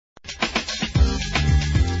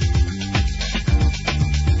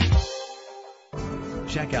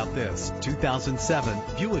Check out this 2007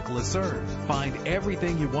 Buick Lucerne. Find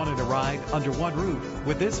everything you want in a ride under one roof.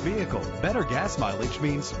 With this vehicle, better gas mileage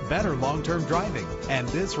means better long-term driving. And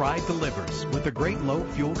this ride delivers with a great low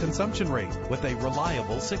fuel consumption rate with a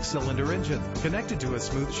reliable 6-cylinder engine connected to a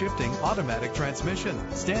smooth shifting automatic transmission.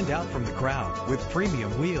 Stand out from the crowd with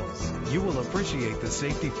premium wheels. You will appreciate the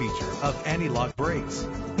safety feature of anti-lock brakes.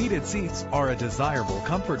 Heated seats are a desirable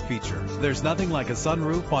comfort feature. There's nothing like a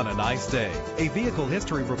sunroof on a nice day. A vehicle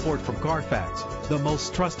history report from Carfax, the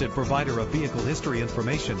most trusted provider of vehicle history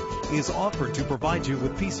information, is offered to provide you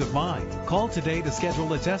with peace of mind. Call today to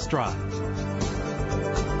schedule a test drive.